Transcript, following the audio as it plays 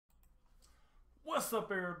What's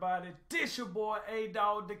up, everybody? This your boy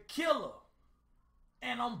Adogg the Killer,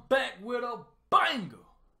 and I'm back with a banger.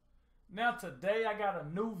 Now today I got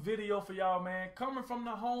a new video for y'all, man, coming from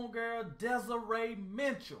the homegirl Desiree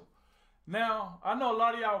Mitchell. Now I know a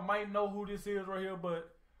lot of y'all might know who this is right here,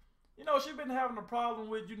 but you know she been having a problem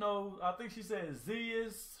with, I think she said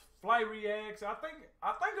Zia's flight reacts. I think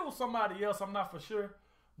it was somebody else. I'm not for sure,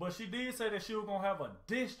 but she did say that she was gonna have a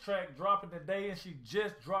diss track dropping today, and she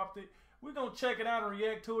just dropped it. We're going to check it out and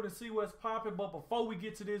react to it and see what's popping. But before we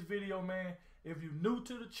get to this video, man, if you're new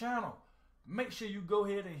to the channel, make sure you go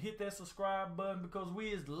ahead and hit that subscribe button because we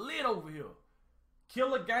is lit over here.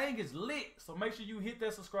 KILLA gang is lit. So make sure you hit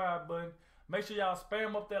that subscribe button. Make sure y'all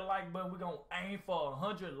spam up that like button. We're going to aim for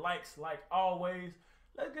 100 likes like always.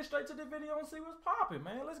 Let's get straight to the video and see what's popping,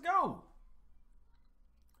 man. Let's go.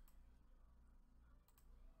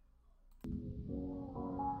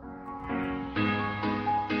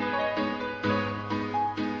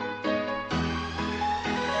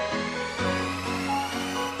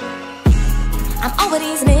 I'm over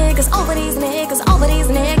these niggas, over these niggas, over these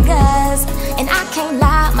niggas. And I can't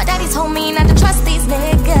lie, my daddy told me not to trust these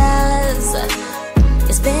niggas.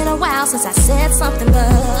 It's been a while since I said something,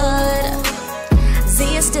 but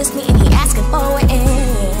Zia dissed me and he asking for it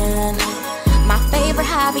in. My favorite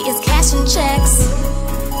hobby is cashing checks.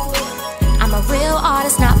 I'm a real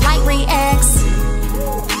artist, not like reacts.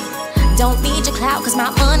 Don't need your clout cause my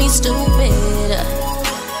money's stupid.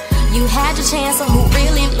 You had your chance, so who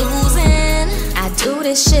really losing? I do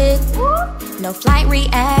this shit, no flight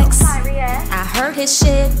reacts. I heard his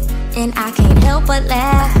shit, and I can't help but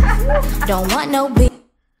laugh. Don't want no beat.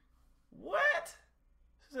 What?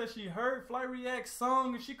 She said she heard Flight React's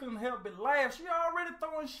song and she couldn't help but laugh. She already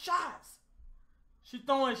throwing shots. She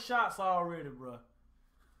throwing shots already, bro.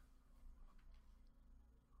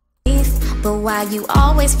 But why you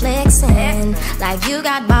always flexing? Like you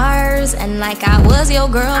got bars and like I was your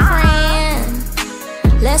girlfriend.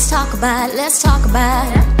 Let's talk about it, let's talk about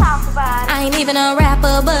it. I ain't even a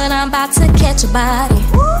rapper, but I'm about to catch a body.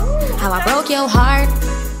 How I broke your heart,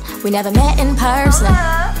 we never met in person.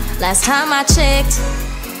 Last time I checked,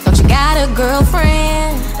 don't you got a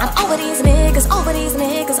girlfriend? I'm over these niggas, over these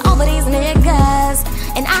niggas, over these niggas.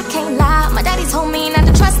 And I can't lie, my daddy told me not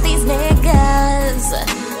to trust these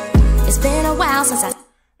niggas. It's been a while since I...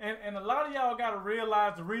 And a lot of y'all gotta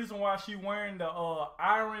realize the reason why she wearing the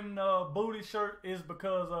iron booty shirt is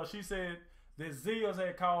because she said that Zia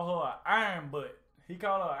had called her an iron butt. He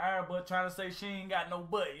called her an iron butt, trying to say she ain't got no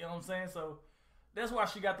butt, you know what I'm saying? So that's why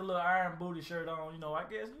she got the little iron booty shirt on, I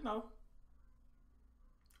guess,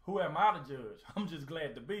 Who am I to judge? I'm just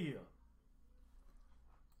glad to be here.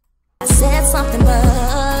 I said something,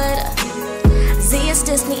 but Zia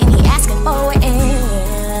dissed me and he asking for it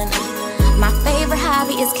in. My favorite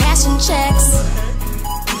hobby is cashing checks.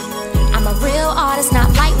 I'm a real artist, not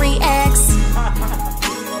like reacts.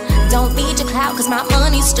 Don't need your clout cause my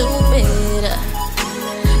money's stupid.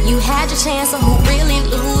 You had your chance, so who really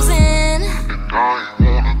losing? And I ain't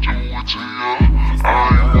wanna do it to you. I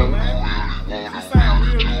ain't wanna really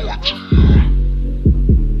do it to you.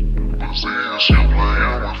 But Zia, she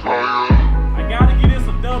playing with fire. I gotta get this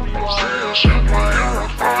a W. Zia, she playing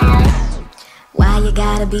with fire. Why you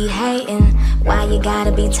gotta be hating? Why you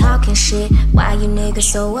gotta be talking shit? Why you niggas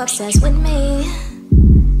so obsessed with me?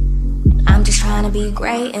 I'm just trying to be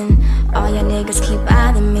great and all your niggas keep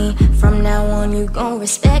bothering me. From now on you gon'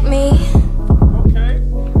 respect me. Okay.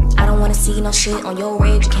 I don't wanna see no shit on your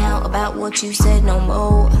rage account about what you said no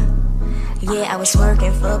more. Yeah, I was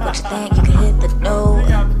working for, but you think you can hit the door.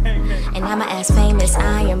 And I'ma ask famous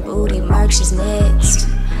iron booty merch is next.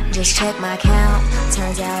 Just check my account,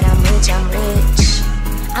 turns out I'm rich, I'm rich.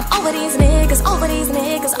 I'm over these niggas, over these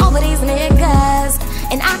niggas, over these niggas.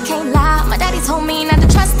 And I can't lie, my daddy told me not to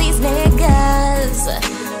trust these niggas.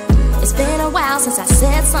 It's been a while since I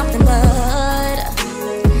said something, but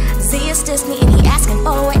Zia dissed me and he asking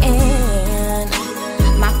for it in.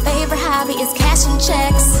 My favorite hobby is cashing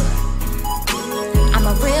checks. I'm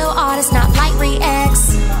a real artist, not like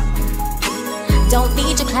reacts. Don't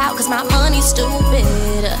need your clout cause my money's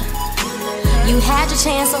stupid. You had your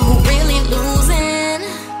chance, so who really losing?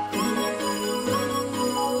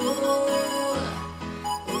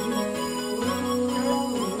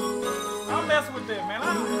 I mess with that, man. I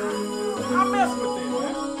mess with that,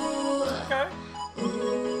 man. Okay.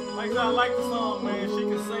 Like I like the song, man. She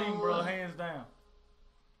can sing, bro, hands down.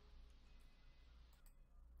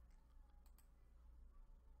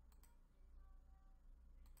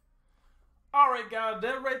 Alright guys,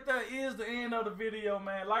 that right there is the end of the video,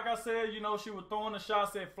 man. Like I said, you know, she was throwing the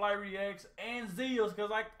shots at Flight Reacts and Zia's,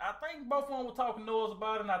 because I think both of them were talking noise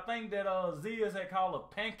about it, and I think that Zia's had called her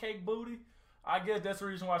pancake booty. I guess that's the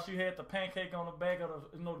reason why she had the pancake on the back of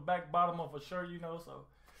the, you know, the back bottom of her shirt, you know, so.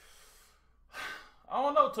 I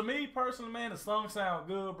don't know, to me personally, man, the song sound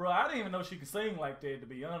good, bro. I didn't even know she could sing like that, to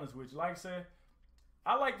be honest with you. Like I said,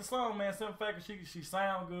 I like the song, man. Simple fact that she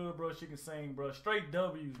sound good, bro. She can sing, bro. Straight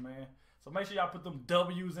W's, man. So make sure y'all put them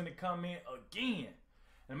W's in the comment again.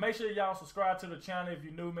 And make sure y'all subscribe to the channel if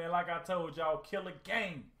you're new, man. Like I told y'all, KILLA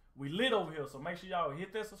gang. We lit over here. So make sure y'all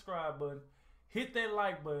hit that subscribe button. Hit that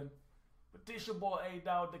like button. But this your boy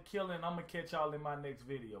Adogg, the KILLA, and I'm going to catch y'all in my next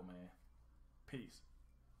video, man. Peace.